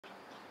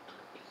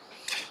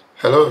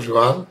Hello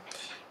everyone.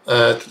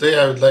 Today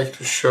I would like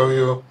to show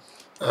you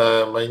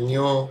my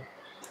new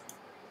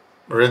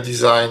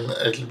redesign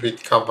a little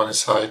bit company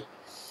site.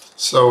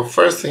 So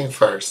first thing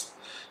first,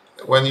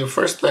 when you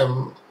first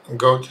time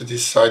go to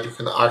this site, you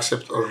can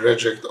accept or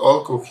reject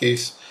all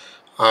cookies.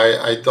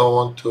 I don't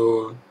want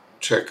to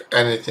check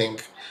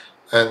anything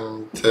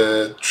and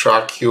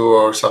track you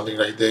or something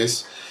like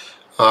this.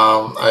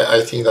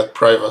 I think that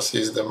privacy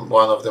is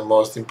one of the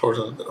most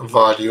important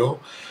value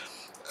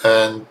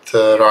and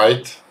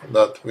right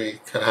that we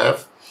can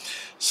have.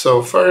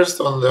 So first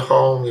on the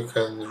home you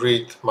can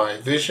read my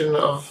vision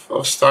of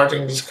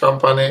starting this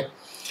company,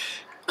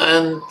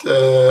 and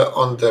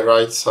on the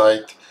right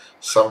side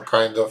some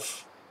kind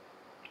of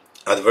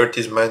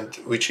advertisement,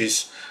 which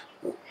is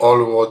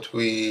all what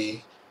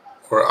we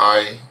or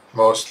I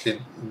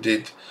mostly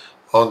did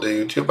on the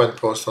YouTube and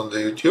post on the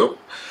YouTube.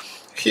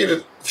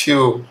 Here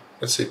few,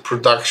 let's say,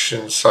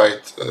 production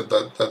site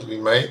that we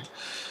made.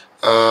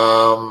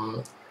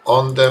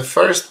 On the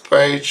first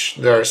page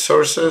there are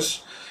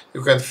sources.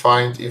 You can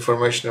find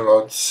information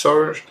about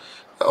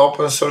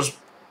open source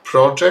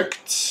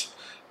projects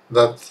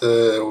that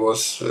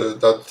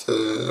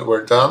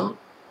were done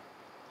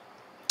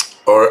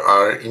or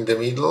are in the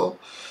middle.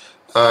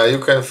 You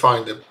can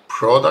find the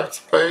products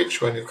page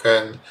when you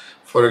can,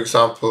 for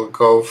example,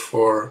 go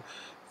for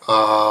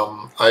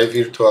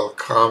iVirtual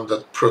Cam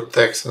that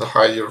protects and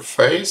hide your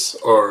face,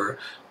 or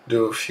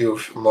do a few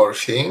more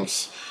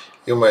things.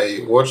 You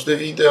may watch the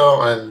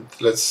video and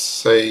let's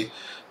say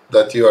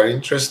that you are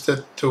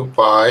interested to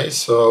buy.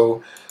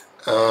 So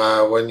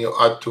when you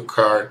add to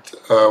cart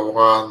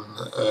one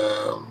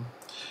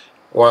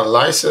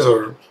license,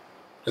 or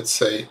let's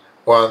say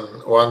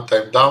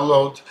one-time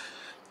download,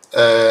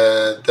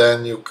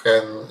 then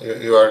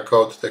you are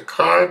go to the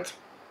cart.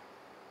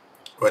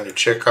 When you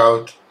check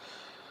out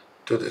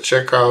to the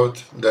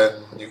checkout,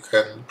 then you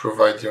can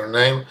provide your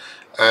name.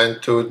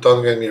 And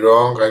don't get me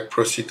wrong, I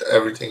proceed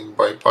everything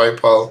by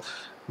PayPal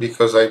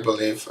because I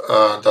believe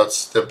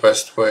that's the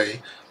best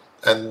way,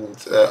 and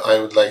I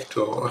would like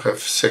to have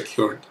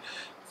secured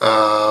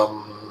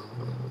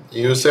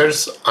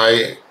users.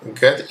 I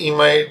get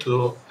email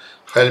to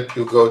help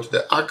you go to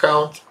the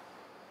account,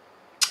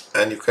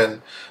 and you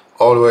can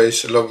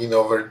always log in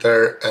over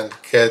there and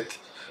get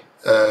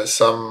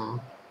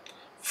some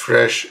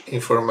fresh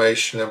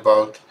information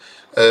about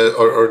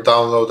or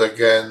download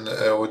again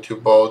what you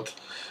bought.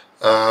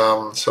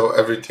 So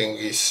everything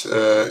is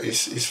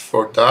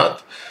for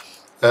that.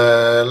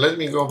 Let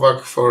me go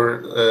back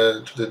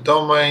to the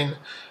domain.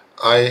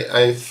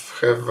 I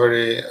have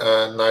very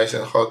nice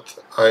and hot,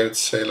 I would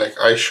say, like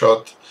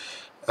iShot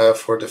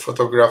for the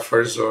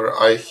photographers, or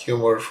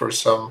iHumor for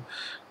some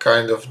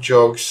kind of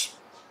jokes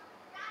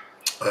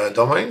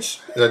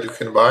domains that you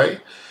can buy.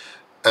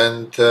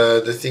 And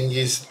the thing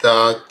is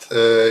that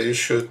you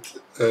should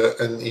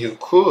and you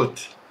could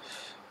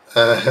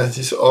it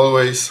is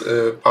always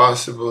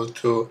possible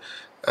to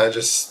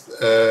just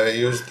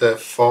use the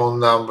phone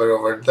number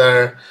over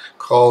there,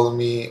 call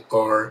me,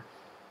 or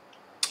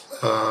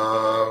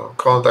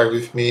contact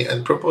with me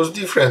and propose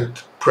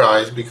different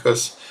price,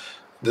 because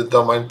the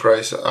domain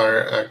price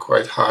are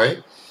quite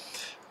high,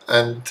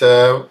 and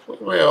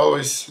we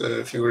always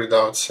figured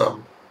out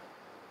some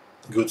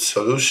good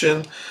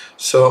solution.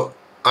 So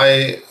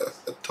I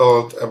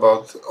thought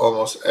about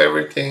almost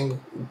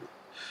everything.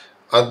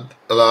 At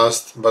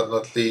last but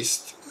not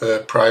least,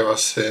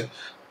 privacy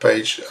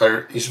page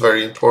is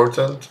very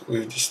important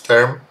with this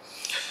term.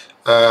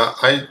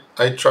 I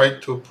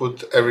tried to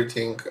put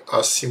everything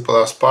as simple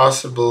as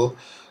possible,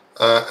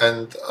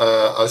 and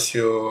as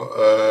you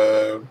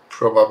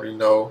probably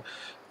know,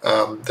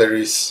 there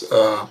is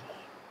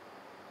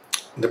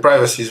the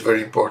privacy is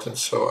very important,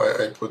 so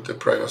I put the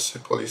privacy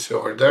policy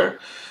over there.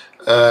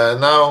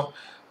 Now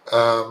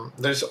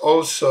there's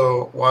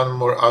also one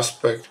more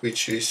aspect,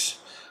 which is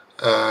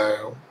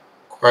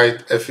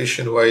quite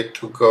efficient way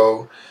to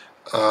go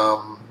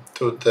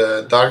to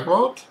the dark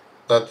mode,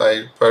 that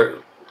I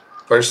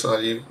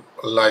personally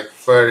like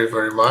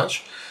very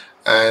much.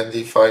 And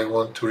if I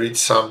want to read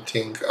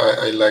something,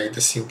 I like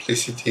the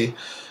simplicity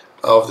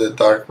of the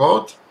dark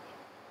mode.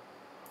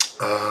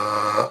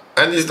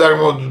 And this dark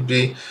mode would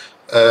be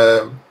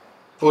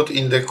put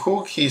in the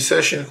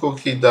session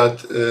cookie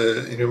that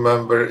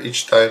remember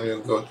each time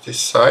you go to this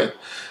site.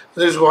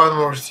 There's one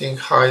more thing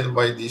hide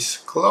by this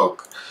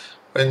clock.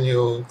 When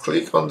you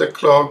click on the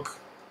clock,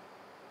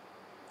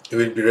 you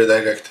will be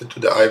redirected to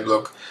the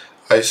iBlock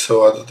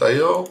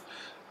isoa.io,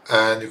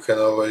 and you can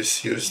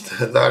always use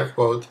the dark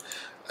mode,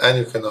 and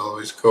you can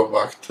always go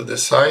back to the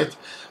site.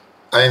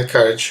 I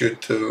encourage you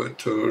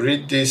to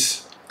read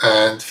this,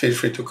 and feel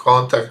free to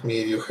contact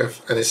me if you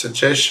have any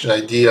suggestion,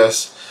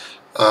 ideas.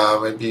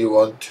 Maybe you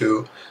want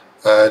to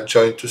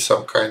join to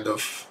some kind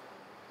of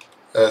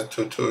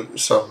to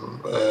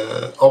some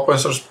open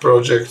source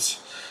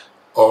projects,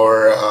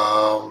 or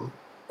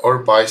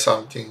buy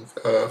something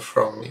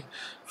from me.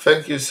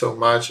 Thank you so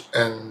much,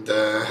 and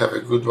have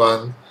a good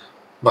one.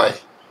 Bye.